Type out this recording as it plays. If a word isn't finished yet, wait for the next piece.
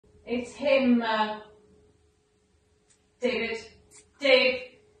It's him, David. Dave.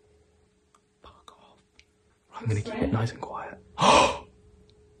 Fuck off. I'm going to keep it nice and quiet.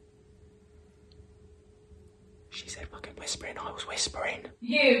 She said fucking whispering, I was whispering.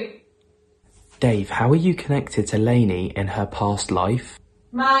 You. Dave, how are you connected to Lainey in her past life?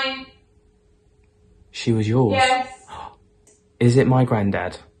 Mine. She was yours? Yes. Is it my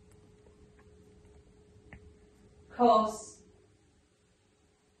granddad? Of course.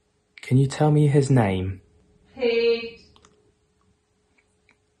 Can you tell me his name? Pete.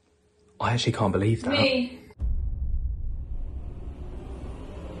 I actually can't believe that. Me.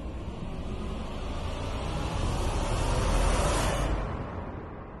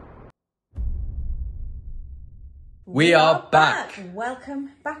 We are back.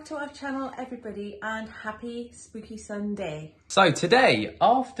 Welcome back to our channel, everybody, and happy spooky Sunday. So today,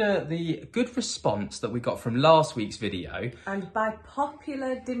 after the good response that we got from last week's video, and by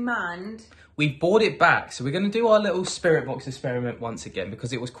popular demand, we brought it back. So we're going to do our little spirit box experiment once again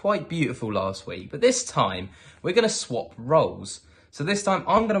because it was quite beautiful last week. But this time, we're going to swap roles. So this time,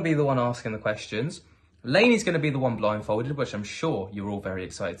 I'm going to be the one asking the questions. Lainey's going to be the one blindfolded, which I'm sure you're all very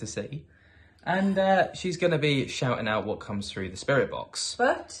excited to see. And she's going to be shouting out what comes through the spirit box.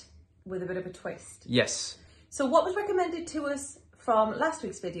 but with a bit of a twist. Yes. So what was recommended to us from last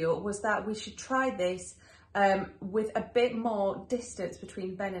week's video was that we should try this with a bit more distance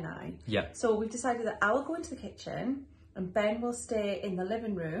between Ben and I. Yeah. So we've decided that I will go into the kitchen and Ben will stay in the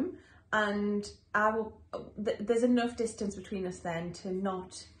living room, and I will. There's enough distance between us then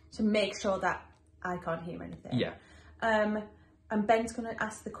to make sure that I can't hear anything. Yeah. And Ben's going to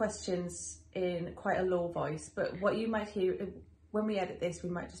ask the questions in quite a low voice, but what you might hear when we edit this, we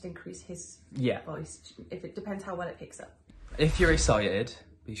might just increase his voice. If it depends how well it picks up. If you're excited,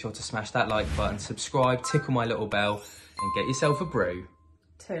 be sure to smash that like button, subscribe, tickle my little bell, and get yourself a brew.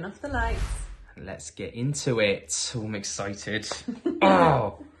 Turn off the lights. And let's get into it. Oh, I'm excited.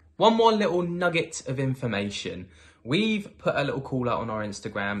 Oh, one more little nugget of information. We've put a little call out on our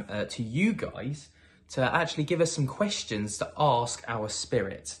Instagram to you guys to actually give us some questions to ask our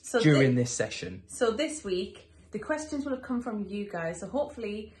spirit during this session. So this week, the questions will have come from you guys. So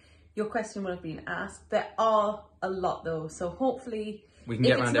hopefully your question will have been asked. There are a lot though. So hopefully we can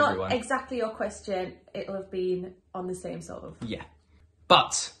get around everyone. If it's not exactly your question, it'll have been on the same sort of. Yeah.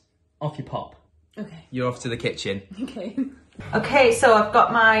 But off you pop. Okay. You're off to the kitchen. Okay. Okay, so I've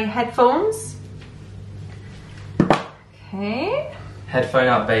got my headphones. Okay. Headphone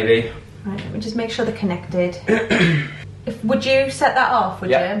up, baby. Right, let me just make sure they're connected. Would you set that off, would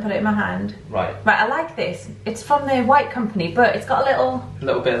you, and put it in my hand? Right. Right, I like this. It's from the white company, but it's got a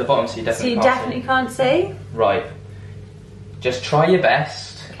little bit at the bottom so you definitely can't see. Right. Just try your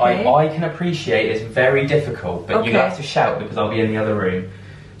best. Okay. I can appreciate it's very difficult, but you have to shout because I'll be in the other room.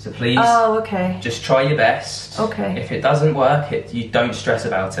 So please, just try your best. Okay. If it doesn't work, you don't stress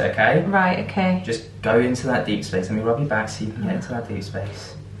about it, okay? Right, okay. Just go into that deep space. Let me rub your back so you can get into that deep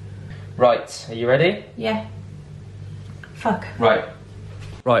space. Right, are you ready? Yeah. Fuck. Right.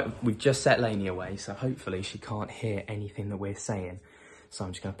 Right, we've just set Lainey away, so hopefully she can't hear anything that we're saying. So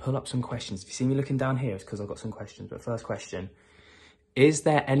I'm just going to pull up some questions. If you see me looking down here, it's because I've got some questions. But first question, is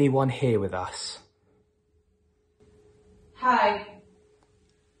there anyone here with us? Hi.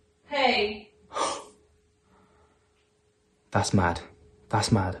 Hey. That's mad.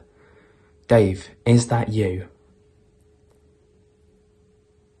 That's mad. Dave, is that you?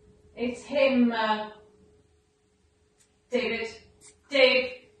 It's him, David.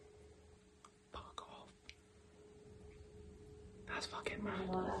 Dave. Fuck off. That's fucking mad.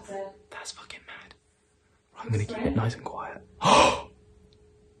 Oh, that's it. That's fucking mad. Right, I'm going to keep it nice and quiet.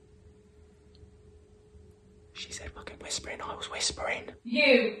 She said fucking whispering, I was whispering.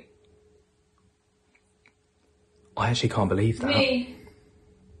 You. I actually can't believe that. Me.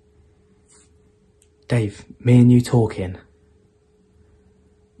 Dave, me and you talking.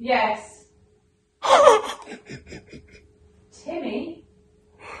 Yes. Timmy?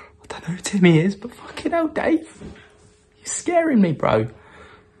 I don't know who Timmy is, but fucking hell, Dave. You're scaring me, bro.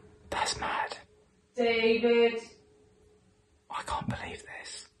 That's mad. David. I can't believe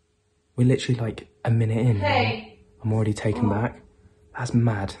this. We're literally like a minute in. Hey. I'm already taken back. That's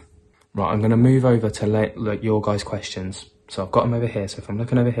mad. Right, I'm going to move over to your guys' questions. So I've got them over here. So if I'm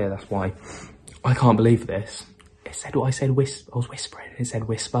looking over here, that's why. I can't believe this. It said what I said, I was whispering. It said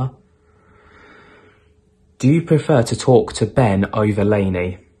whisper. Do you prefer to talk to Ben over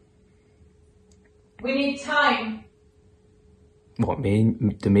Lainey? We need time. What,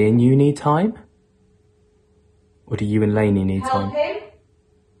 do me and you need time? Or do you and Lainey need time? Help him?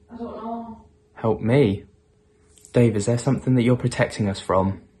 I don't know. Help me? Dave, is there something that you're protecting us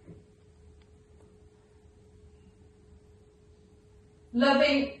from?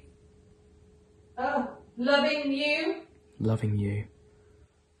 Loving. Loving you. Loving you.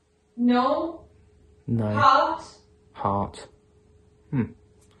 No. No. Heart. Heart.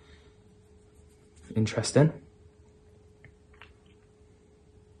 Interesting.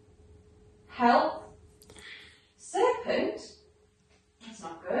 Health. Serpent. That's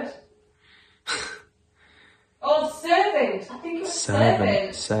not good. Oh, servant. I think it was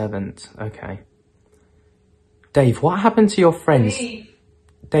servant. Servant. Okay. Dave, what happened to your friends?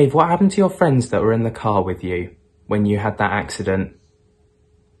 Dave, what happened to your friends that were in the car with you when you had that accident?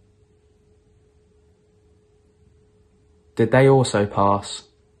 Did they also pass?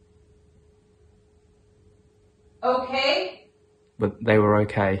 Okay. But they were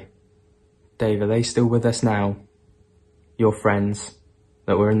okay. Dave, are they still with us now? Your friends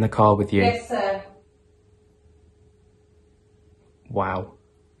that were in the car with you? Yes, sir. Wow.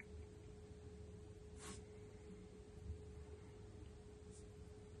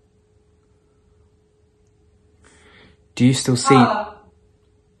 Do you still see...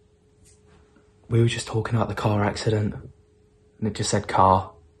 We were just talking about the car accident. And it just said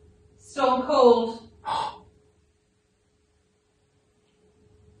car. Stone cold.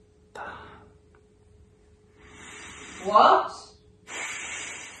 What?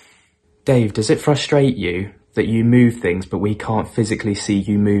 Dave, does it frustrate you that you move things but we can't physically see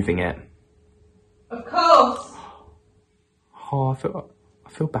you moving it? Of course. Oh, I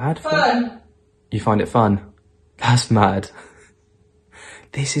feel bad for you. Fun. You find it fun? That's mad.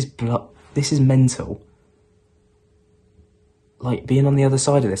 This is mental. Like, being on the other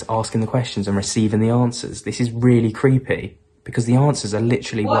side of this, asking the questions and receiving the answers. This is really creepy, because the answers are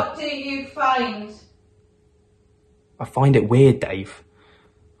literally What do you find? I find it weird, Dave.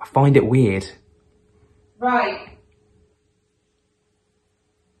 I find it weird. Right.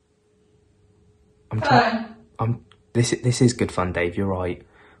 This is good fun, Dave, you're right.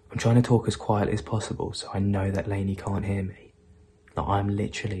 I'm trying to talk as quietly as possible so I know that Lainey can't hear me. That I'm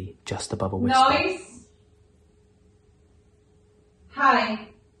literally just above a whisper. Noise. Hi.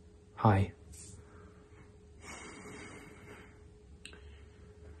 Hi.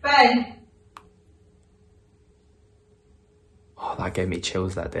 Ben. Oh, that gave me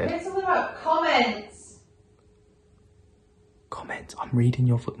chills, that did. There's something about comments. Comments? I'm reading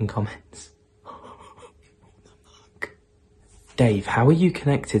your fucking comments. Dave, how are you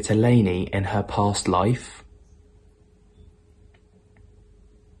connected to Lainey in her past life?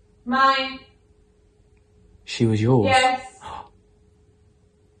 Mine. She was yours? Yes.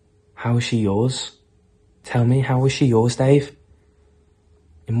 How was she yours? Tell me, how was she yours, Dave?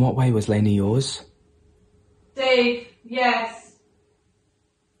 In what way was Lainey yours? Dave. Yes.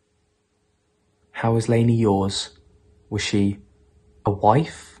 How was Lainey yours? Was she a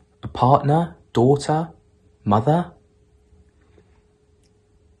wife, a partner, daughter, mother?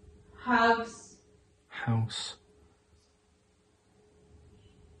 House. House.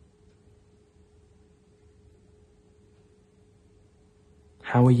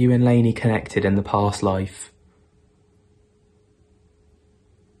 How are you and Lainey connected in the past life?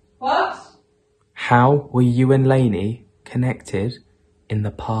 What? How were you and Lainey connected in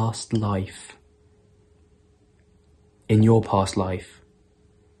the past life? In your past life?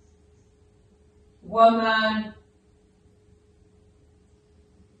 Woman.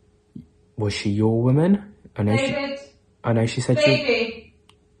 Was she your woman? David. I know she said Baby.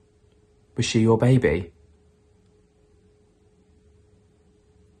 Was she your baby?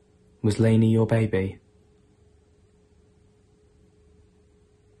 Was Lainey your baby?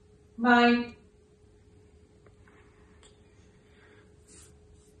 Mine.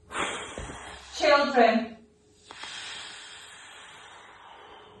 Children.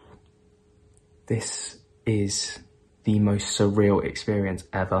 This is the most surreal experience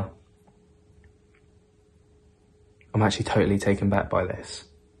ever. I'm actually totally taken back by this.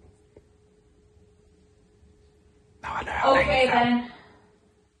 Now I know how Okay Lainey felt. then.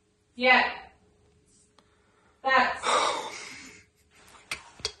 Yeah. That's.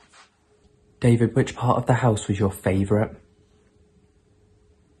 David, which part of the house was your favourite?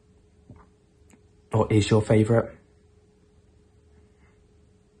 Or is your favourite?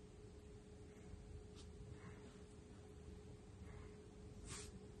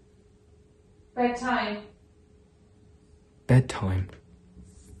 Bedtime. Bedtime.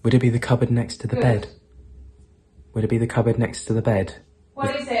 Would it be the cupboard next to the Good. bed? Would it be the cupboard next to the bed?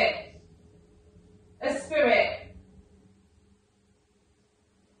 What is it? A spirit.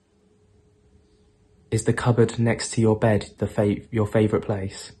 Is the cupboard next to your bed your favourite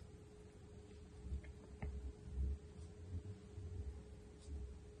place?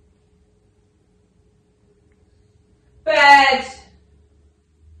 Bed.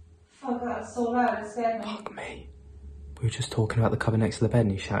 was so loud, it scared me. Fuck me. We were just talking about the cupboard next to the bed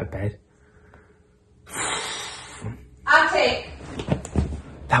and you shouted bed. Attic.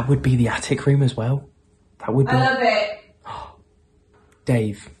 That would be the attic room as well. That would be. I love it.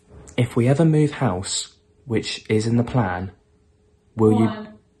 Dave, if we ever move house, which is in the plan,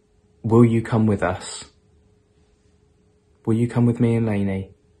 will you come with us? Will you come with me and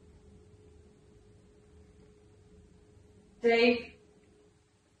Lainey? Dave.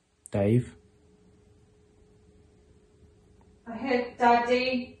 Dave? I heard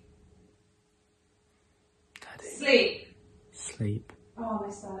Daddy. Daddy. Sleep. Sleep. Oh, I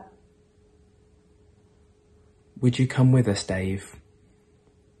missed that. Would you come with us, Dave?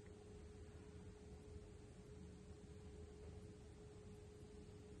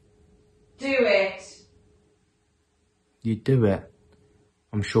 Do it. You'd do it.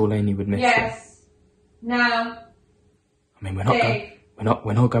 I'm sure Lainey would miss you. Yes. Now. I mean, we're not Dave.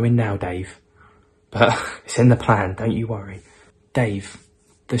 we're not going now, Dave. But it's in the plan, don't you worry. Dave,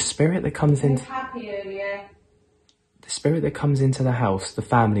 the spirit that comes I in, was happy earlier. the spirit that comes into the house, the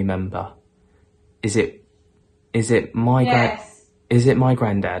family member, is it my Yes. is it my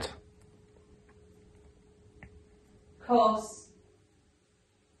granddad? Of course.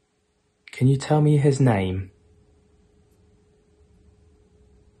 Can you tell me his name?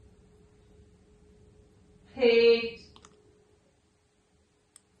 Pete.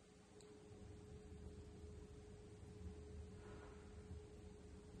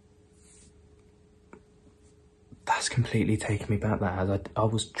 That's completely taken me back. That as I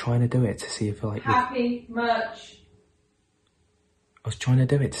was trying to do it to see if Happy much. I was trying to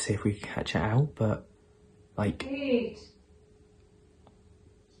do it to see if we could catch it out, but like Pete.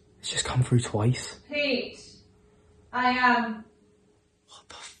 it's just come through twice. Pete. I am What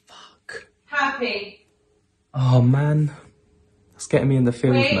the fuck? happy. Oh man, that's getting me in the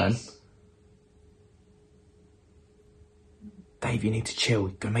feels, Wait. man. Dave, you need to chill.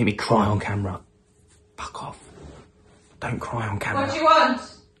 You're gonna make me cry on camera. Fuck off. Don't cry on camera. What do you want?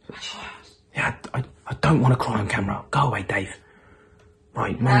 Yeah, I don't want to cry on camera. Go away, Dave.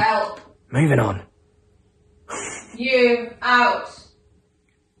 Right, Help. moving on. You out.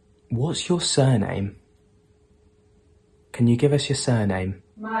 What's your surname? Can you give us your surname?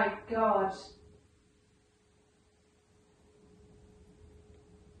 My God.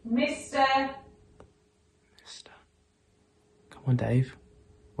 Mr. Mister. Come on, Dave.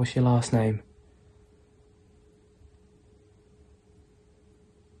 What's your last name?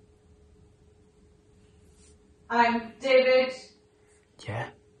 I'm David. Yeah.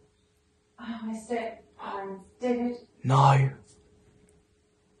 Oh, I missed it. I'm David. No.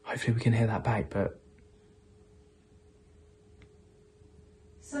 Hopefully we can hear that back, but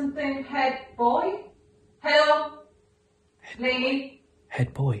Something head boy. Hello. Lainey.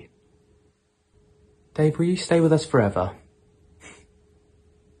 head boy. Dave, will you stay with us forever?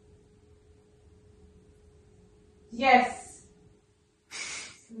 Yes.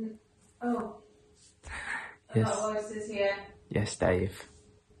 Oh. Yes. Oh, what is here? Yes, Dave.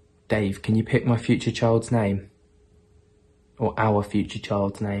 Dave, can you pick my future child's name? Or our future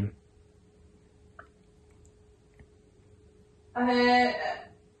child's name? Elf.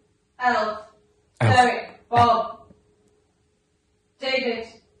 Elf. Derek. Bob. David.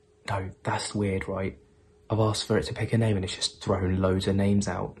 No, that's weird, right? I've asked for it to pick a name and it's just thrown loads of names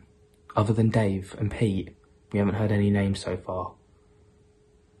out. Other than Dave and Pete, we haven't heard any names so far.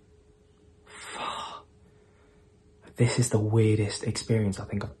 This is the weirdest experience I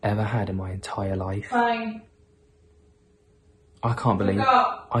think I've ever had in my entire life. Fine. I can't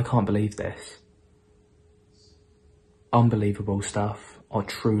believe this. Unbelievable stuff. Oh,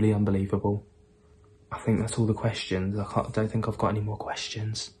 truly unbelievable. I think that's all the questions. I don't think I've got any more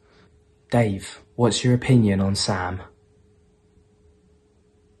questions. Dave, what's your opinion on Sam?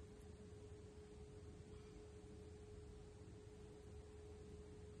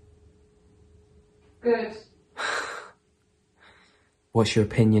 Good. What's your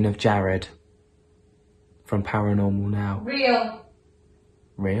opinion of Jared from Paranormal Now? Real.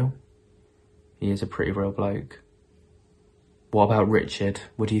 Real? He is a pretty real bloke. What about Richard?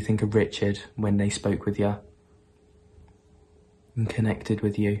 What do you think of Richard when they spoke with you and connected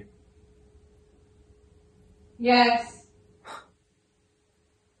with you? Yes.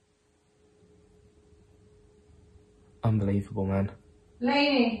 Unbelievable, man.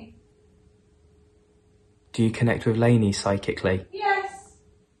 Lainey. Do you connect with Lainey psychically? Yes.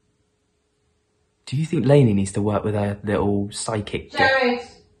 Do you think Lainey needs to work with her little psychic? Jared.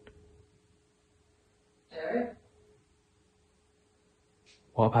 Jared.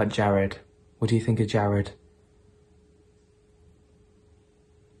 What about Jared? What do you think of Jared?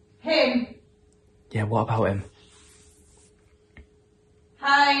 Him. Yeah, what about him?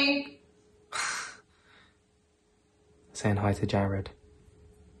 Hi. Saying hi to Jared.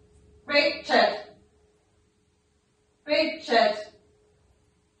 Richard. Richard.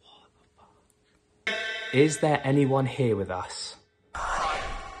 Is there anyone here with us? Hi.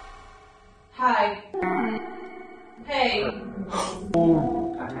 Hey.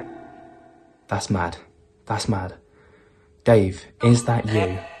 That's mad. That's mad. Dave, is that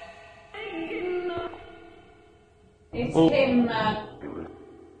you? It's him,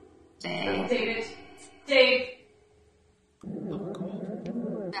 David. Dave.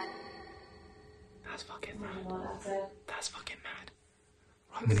 That's fucking I mad. don't know what that said. That's fucking mad.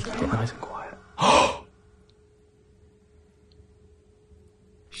 I'm gonna keep it nice and quiet.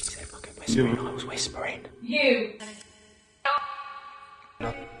 She said fucking whispering. I was whispering. You.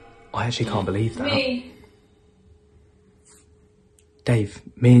 I actually can't believe that. Me. Dave,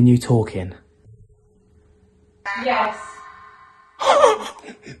 me and you talking. Yes.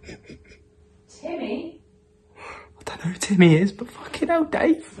 Timmy? I don't know who Timmy is, but fucking hell,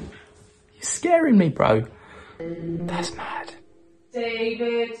 Dave. You're scaring me, bro. That's mad.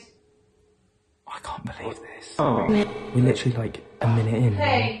 David. I can't believe this. We're literally like a minute in.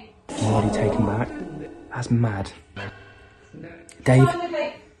 Hey. I'm already taken back. That's mad. Dave.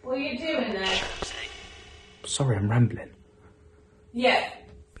 What are you doing there? Sorry, I'm rambling. Yeah.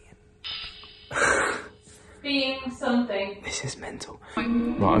 Being something. This is mental. Right,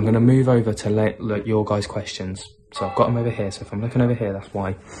 I'm going to move over to look your guys' questions. So I've got them over here. So if I'm looking over here, that's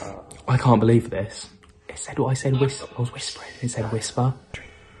why. I can't believe this. It said what I said. I was whispering. It said whisper.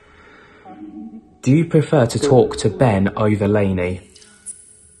 Do you prefer to talk to Ben over Lainey?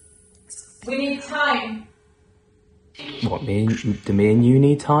 We need time. What, do me and you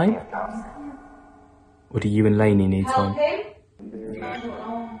need time? Or do you and Lainey need Help time? him? I don't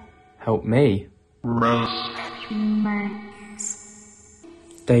know. Help me?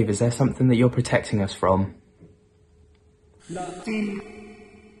 Dave, is there something that you're protecting us from? Loving.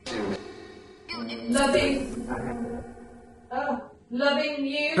 Oh, loving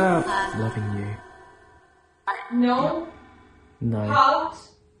you? Loving you. No. No. Heart?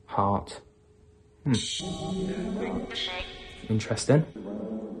 Heart. Interesting.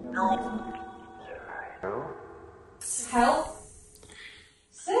 Health?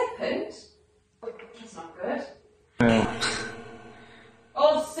 Serpent? That's not good.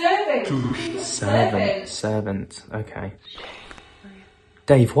 Oh, servant. Servant. Okay.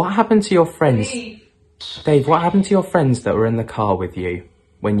 Dave, what happened to your friends? Leave. Dave, what happened to your friends that were in the car with you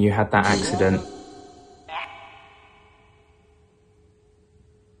when you had that accident?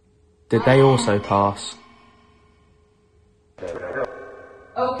 Did they also pass?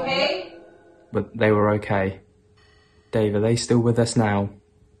 Okay. But they were okay. Dave, are they still with us now?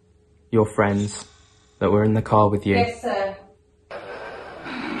 Your friends that were in the car with you? Yes, sir.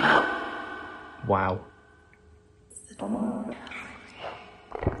 Wow.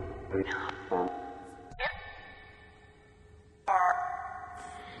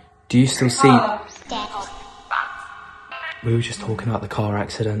 Do you still see... We were just talking about the car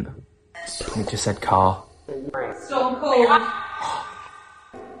accident. We just said car. Stone cold.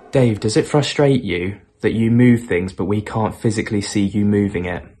 Dave, does it frustrate you that you move things but we can't physically see you moving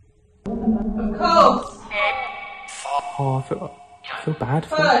it? Of course. Oh, I feel bad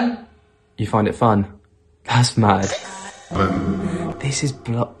for you. Fun. You find it fun? That's mad. This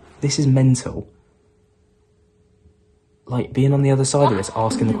is mental. Like, being on the other side of this,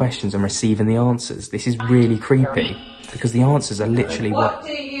 asking the questions and receiving the answers. This is really creepy, because the answers are literally What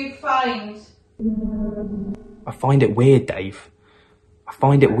do you find? I find it weird, Dave. I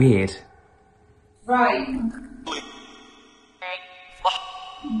find it weird. Right.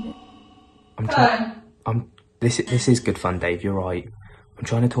 This is good fun, Dave, you're right. I'm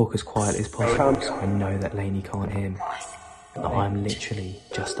trying to talk as quietly as possible so I know that Lainey can't hear me. I'm literally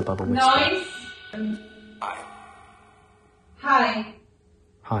just above a whisper. Nice. Hi.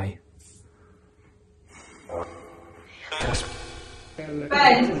 Hi.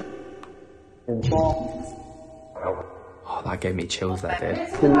 Ben. Oh, that gave me chills, that did.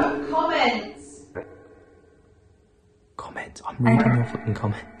 It's about comments. Comments? I'm reading your fucking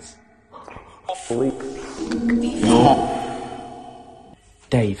comments.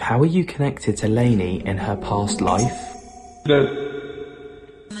 Dave, how are you connected to Lainey in her past life?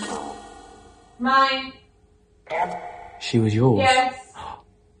 Mine. She was yours? Yes.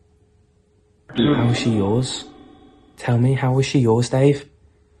 How was she yours? Tell me, how was she yours, Dave?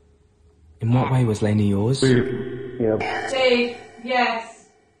 In what way was Lainey yours? Dave. Yes.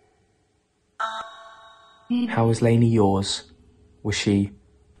 How was Lainey yours? Was she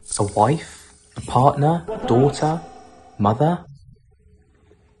a wife? A partner? Daughter? Mother?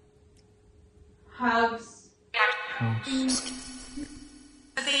 House. House.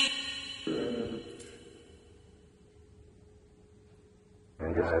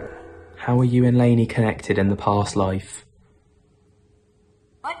 How are you and Lainey connected in the past life?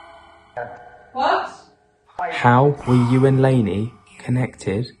 What? How were you and Lainey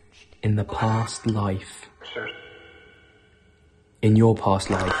connected in the past life? In your past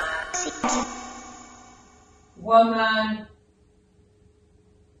life? Woman.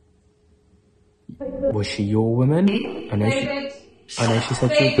 Was she your woman? I know David. she said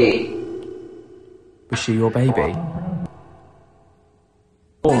Baby. Was she your baby?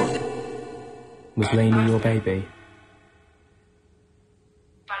 Was Lainey your baby?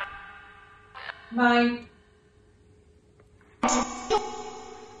 Mine.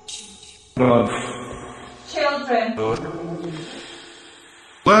 Children.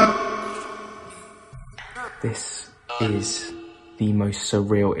 This is the most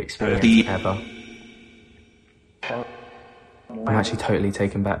surreal experience ever. I'm actually totally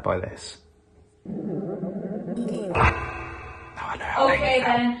taken back by this. Now I know how Lainey Okay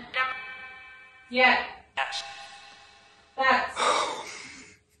felt. then. Yeah. That's. Oh.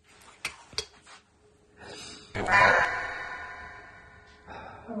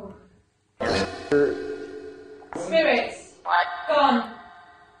 Spirits. Gone.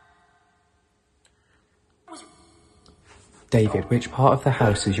 David, which part of the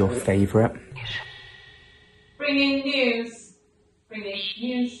house is your favourite? Bringing news. Bringing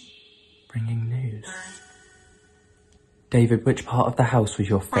news. Bringing news. David, which part of the house was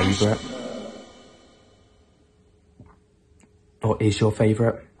your favourite? Or is your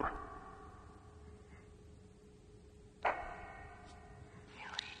favourite?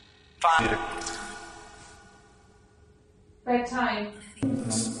 Bedtime.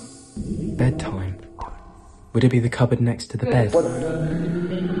 Bedtime. Would it be the cupboard next to the bed?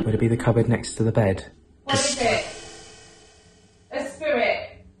 Would it be the cupboard next to the bed? What is it? A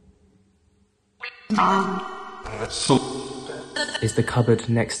spirit. Is the cupboard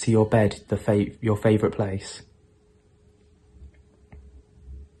next to your bed your favourite place?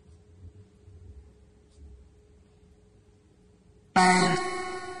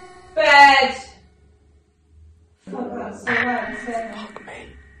 Bed. Fuck, that's so loud and scary. Fuck me.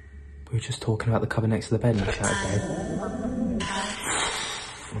 We were just talking about the cupboard next to the bed and you shouted bed.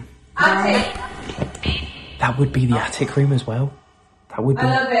 Attic. That would be the attic room as well. That would be.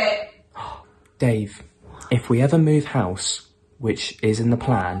 I love it. Dave, if we ever move house, which is in the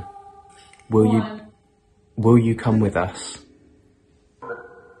plan, will you come with us?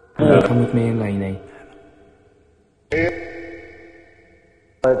 Will you come with me and Lainey?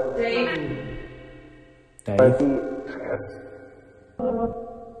 Dave?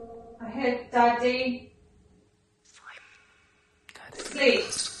 I heard Daddy. Sleep.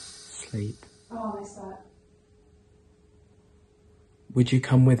 Sleep. Oh, I missed that. Would you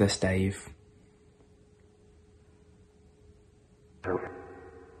come with us, Dave? Do it.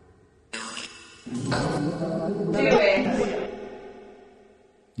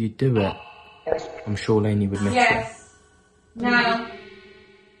 You'd do it. I'm sure Lainey would miss it. Yes. Now. I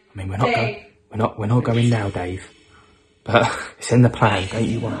mean, Dave. we're not going now, Dave. But it's in the plan, don't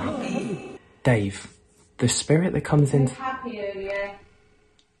you worry. Dave, the spirit that comes I in, was happy earlier.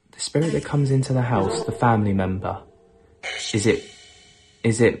 the spirit that comes into the house, the family member, is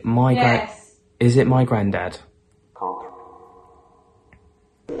it my Yes. is it my granddad?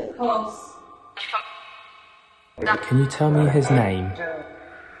 Of course. Can you tell me his name?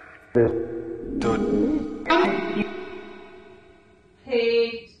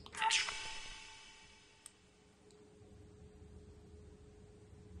 Pete.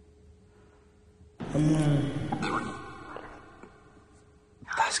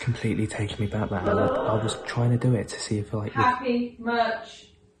 That's completely taken me back, man. I was trying to do it to see if Happy much.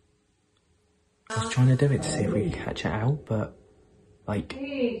 I was trying to do it to see if we could catch it out, but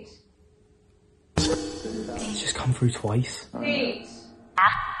Pete. it's just come through twice. Pete.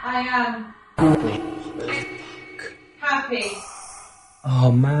 I am happy.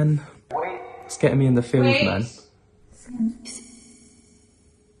 Oh man, it's getting me in the feels, Wait. man.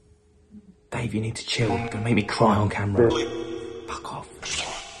 Dave, you need to chill. You're gonna make me cry on camera. Fuck off.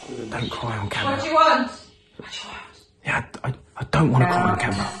 Don't cry on What camera. do you want? Yeah, I don't want to cry on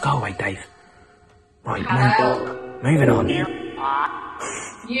camera. Go away, Dave. Right, moving on.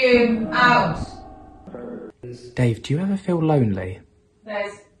 You out. Dave, do you ever feel lonely?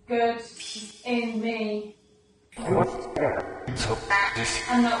 There's good in me. I'm not bad.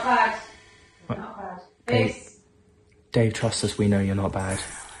 Not bad. This. Dave, trust us, we know you're not bad.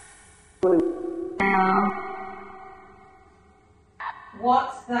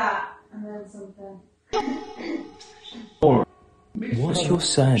 What's that? And then something. What's your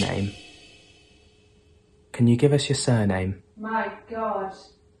surname? Can you give us your surname? My God.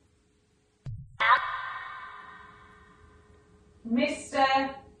 Mr.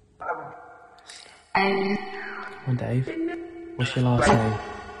 Come on, Dave. What's your last name?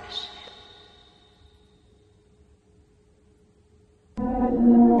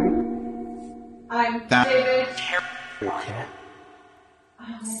 I'm David. Yeah.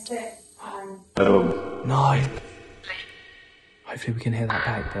 Oh, that's it. No. Hopefully we can hear that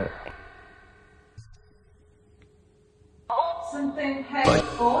back, but... Something head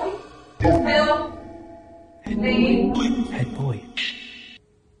boy. Hill. Lee. Head boy.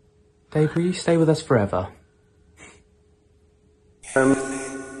 Dave, will you stay with us forever? What?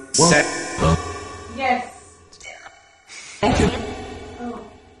 Yes. Oh. Yes. I've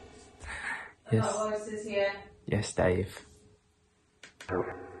got voices here. Yes, Dave.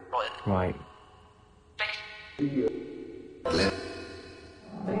 Right.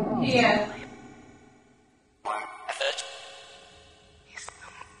 Here.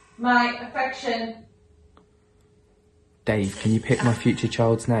 My affection. Dave, can you pick my future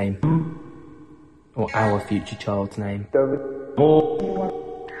child's name? Or our future child's name? Elf.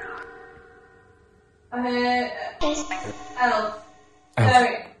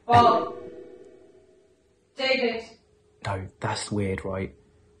 Derek. Bob. David. No, that's weird, right?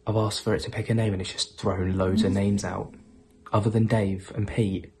 I've asked for it to pick a name and it's just thrown loads of names out. Other than Dave and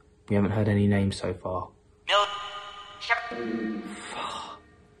Pete, we haven't heard any names so far.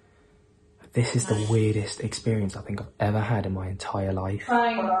 This is the weirdest experience I think I've ever had in my entire life.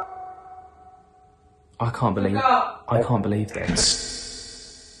 Fine. I can't believe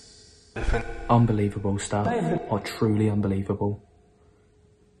this. Unbelievable stuff. Or truly unbelievable.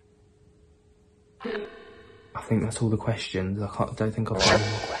 I think that's all the questions. I don't think I've got any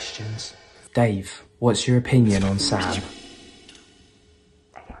more questions. Dave, what's your opinion on Sam?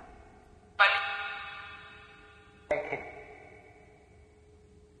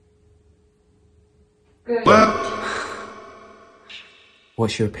 Good.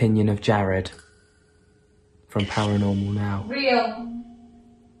 What's your opinion of Jared from Paranormal Now? Real.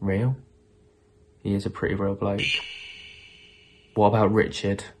 Real? He is a pretty real bloke. What about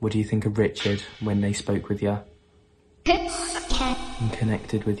Richard? What do you think of Richard when they spoke with you? And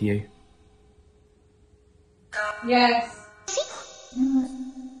connected with you? Yes.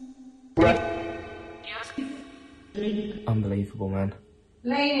 Unbelievable, man.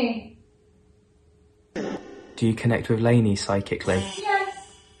 Lainey. Do you connect with Lainey psychically? Yes.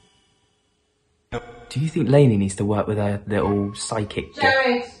 Do you think Lainey needs to work with her little psychic?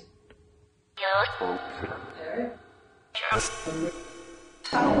 Jared.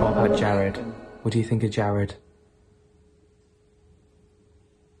 What about Jared? What do you think of Jared?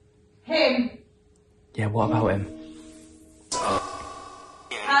 Him. Yeah, what about him?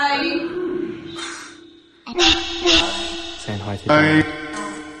 Hi. Saying hi to Jared.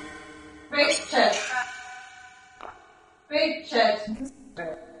 Richard. Richard.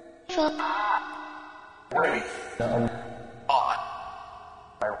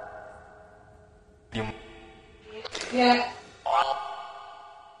 Yeah.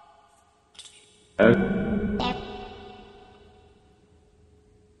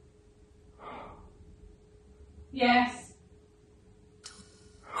 Yes.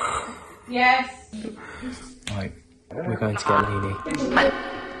 Yes. Right, we're going to get Lainey.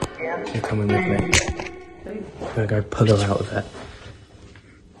 You're coming with me. I'm going to go pull her out of it.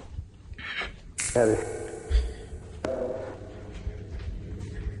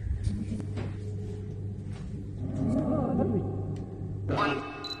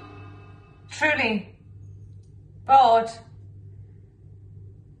 Truly. God.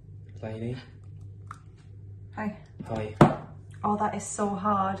 Lainey? Hi. Hi. Oh, that is so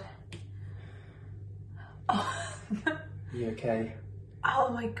hard. Oh. You okay? Oh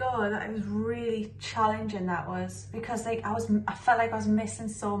my God, that was really challenging. That was because I felt like I was missing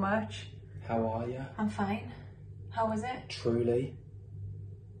so much. How are you? I'm fine. How was it? Truly.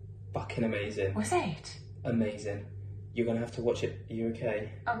 Fucking amazing. Was it? Amazing. You're going to have to watch it. Are you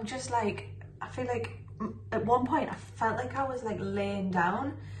okay? I'm just like, I feel like at one point I felt like I was like laying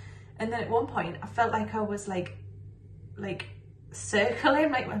down, and then at one point I felt like I was like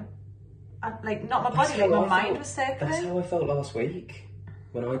circling, like not my body, like my mind was circling. That's how I felt last week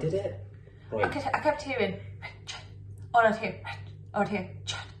when I did it. Right. I kept hearing, or I'd hear,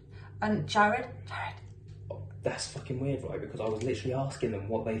 and Jared. That's fucking weird, right? Because I was literally asking them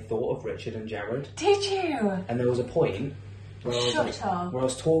what they thought of Richard and Jared. Did you? And there was a point Shut up. Where I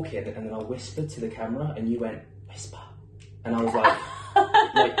was talking and then I whispered to the camera and you went, whisper. And I was like,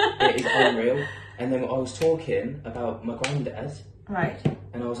 it is unreal. And then I was talking about my granddad. Right.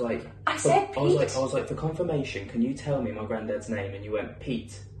 And I was like, I said Pete. I was like, for confirmation, can you tell me my granddad's name? And you went,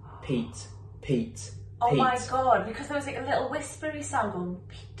 Pete, Pete, Pete. Oh my God, because there was like a little whispery sound going,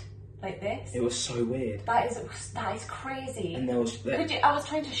 Pete, like this. It was so weird. That is crazy. And there was... I was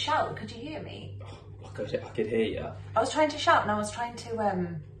trying to shout, could you hear me? I could hear you. I was trying to shout and I was trying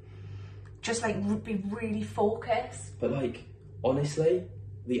to just like be really focused. But like, honestly,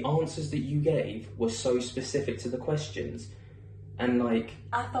 the answers that you gave were so specific to the questions. And like...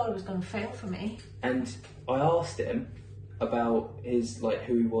 I thought it was going to fail for me. And I asked him about his, like,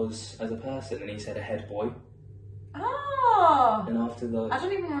 who he was as a person, and he said a head boy. Oh! And after the... I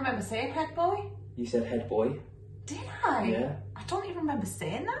don't even remember saying head boy. You said head boy. Did I? Yeah. I don't even remember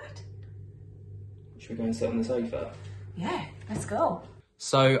saying that. Should we go and sit on the sofa? Yeah, let's go.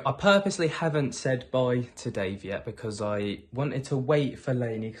 So I purposely haven't said bye to Dave yet because I wanted to wait for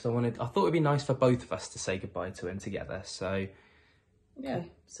Lainey because I thought it'd be nice for both of us to say goodbye to him together. So yeah,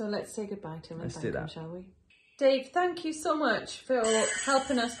 so let's say goodbye to him. Let's do that, shall we? Dave, thank you so much for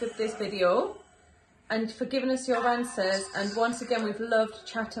helping us with this video and for giving us your answers. And once again, we've loved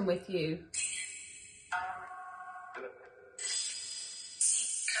chatting with you.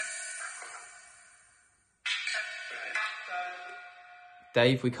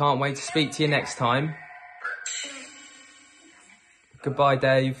 Dave, we can't wait to speak to you next time. Goodbye,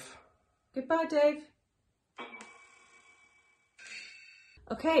 Dave. Goodbye, Dave.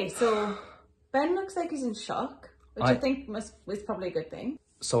 Okay, so Ben looks like he's in shock, which I think is probably a good thing.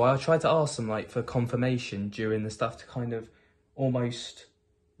 So I tried to ask them like for confirmation during the stuff to kind of almost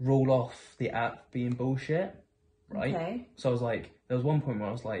rule off the app being bullshit, right? Okay. So I was like, there was one point where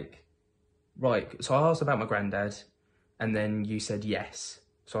I was like, right. So I asked about my granddad, and then you said yes.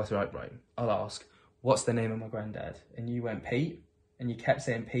 So I said, right, I'll ask, what's the name of my granddad? And you went Pete, and you kept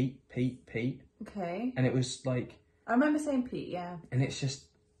saying Pete, Pete, Pete. Okay. And it was like... I remember saying Pete, yeah. And it's just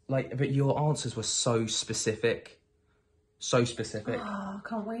like, but your answers were so specific. So specific. Oh, I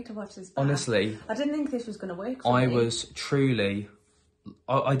can't wait to watch this back. Honestly. I didn't think this was going to work for me. I me. was truly...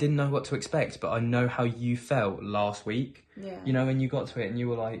 I didn't know what to expect, but I know how you felt last week. Yeah. You know, when you got to it and you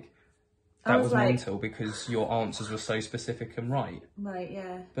were like, that was like, mental because your answers were so specific and right. Right,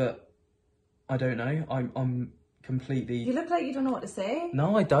 yeah. But I don't know. I'm completely... You look like you don't know what to say.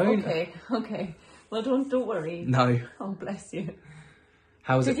 No, I don't. Okay. Well, don't worry. No. Oh, bless you.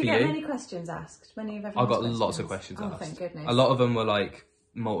 How was it for you? Did you get many questions asked? Many of everyone's I got questions? lots of questions asked. Oh, thank goodness. A lot of them were like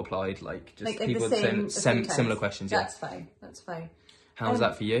multiplied, like just like people saying similar questions. That's fine. That's fine. How was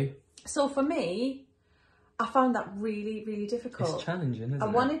that for you? So for me, I found that really, really difficult. It's challenging, isn't it? I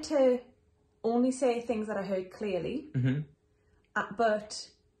wanted to only say things that I heard clearly, but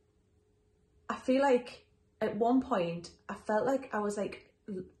I feel like at one point I felt like I was like,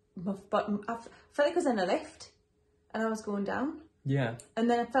 I felt like I was in a lift and I was going down. Yeah. And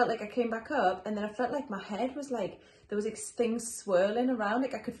then I felt like I came back up and then I felt like my head was like, there was like things swirling around,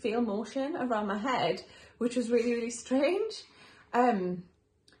 like I could feel motion around my head, which was really, really strange.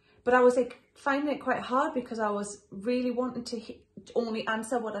 But I was like finding it quite hard because I was really wanting to only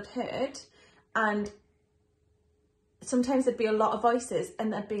answer what I'd heard, and sometimes there'd be a lot of voices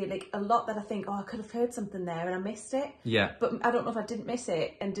and there'd be like a lot that I think, oh, I could have heard something there and I missed it. Yeah. But I don't know if I didn't miss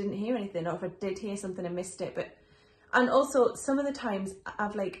it and didn't hear anything, or if I did hear something and missed it. And also some of the times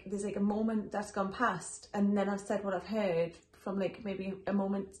I've like, there's like a moment that's gone past and then I've said what I've heard from like maybe a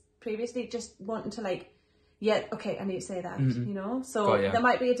moment previously, just wanting to like, yeah, okay, I need to say that, you know? So there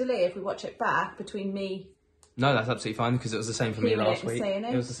might be a delay if we watch it back between me. No, that's absolutely fine because it was the same for me last week.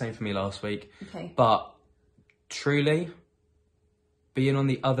 It was the same for me last week. Okay. But truly, being on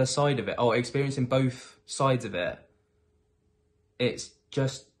the other side of it, or experiencing both sides of it, it's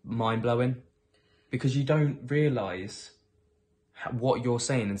just mind-blowing because you don't realise what you're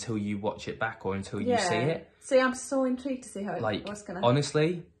saying until you watch it back or until you see it. See, I'm so intrigued to see how what's going to happen.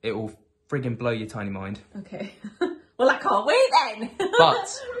 Honestly, it will friggin' blow your tiny mind. Okay. Well, I can't wait then.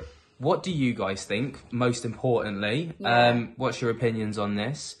 But what do you guys think? Most importantly, what's your opinions on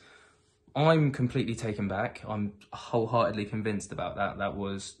this? I'm completely taken back. I'm wholeheartedly convinced about that. That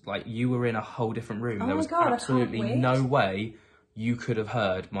was like, you were in a whole different room. There was absolutely no way you could have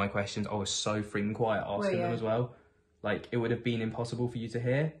heard my questions. I was so freaking quiet asking them as well. Like, it would have been impossible for you to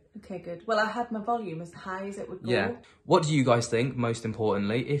hear. Okay, good. Well, I had my volume as high as it would go. Yeah. What do you guys think, most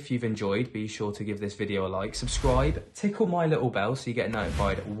importantly? If you've enjoyed, be sure to give this video a like, subscribe, tickle my little bell so you get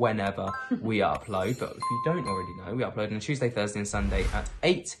notified whenever we upload. But if you don't already know, we upload on Tuesday, Thursday and Sunday at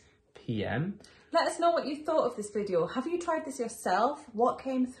 8 PM. Let us know what you thought of this video. Have you tried this yourself? What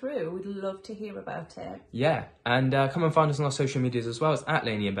came through? We'd love to hear about it. Yeah, and come and find us on our social medias as well. It's at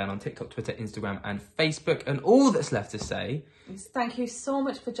Lainey and Ben on TikTok, Twitter, Instagram and Facebook. And all that's left to say is thank you so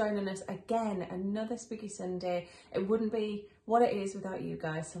much for joining us again. Another Spooky Sunday. It wouldn't be what it is without you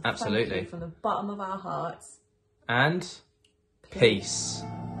guys. So absolutely. Thank you from the bottom of our hearts. And peace.